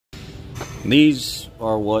These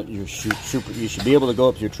are what you should be able to go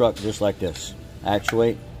up to your truck just like this.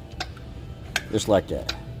 Actuate, just like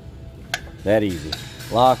that. That easy.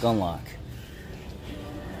 Lock, unlock.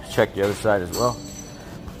 Check the other side as well.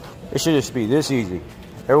 It should just be this easy.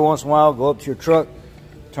 Every once in a while, go up to your truck,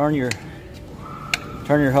 turn your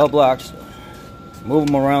hub locks, move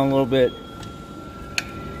them around a little bit.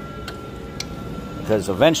 Because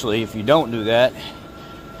eventually, if you don't do that,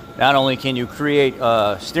 not only can you create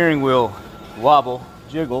a steering wheel wobble,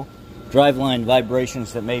 jiggle, driveline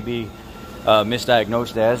vibrations that may be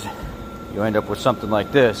misdiagnosed as, you end up with something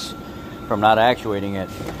like this from not actuating it,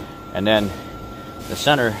 and then the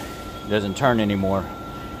center doesn't turn anymore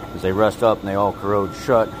because they rust up and they all corrode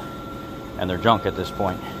shut and they're junk at this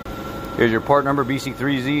point. Here's your part number,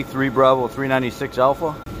 BC3Z 3 Bravo 396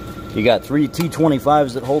 Alpha. You got 3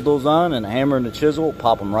 T25s that hold those on, and a hammer and a chisel.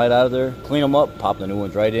 Pop them right out of there, clean them up, pop the new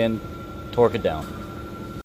ones right in, torque it down.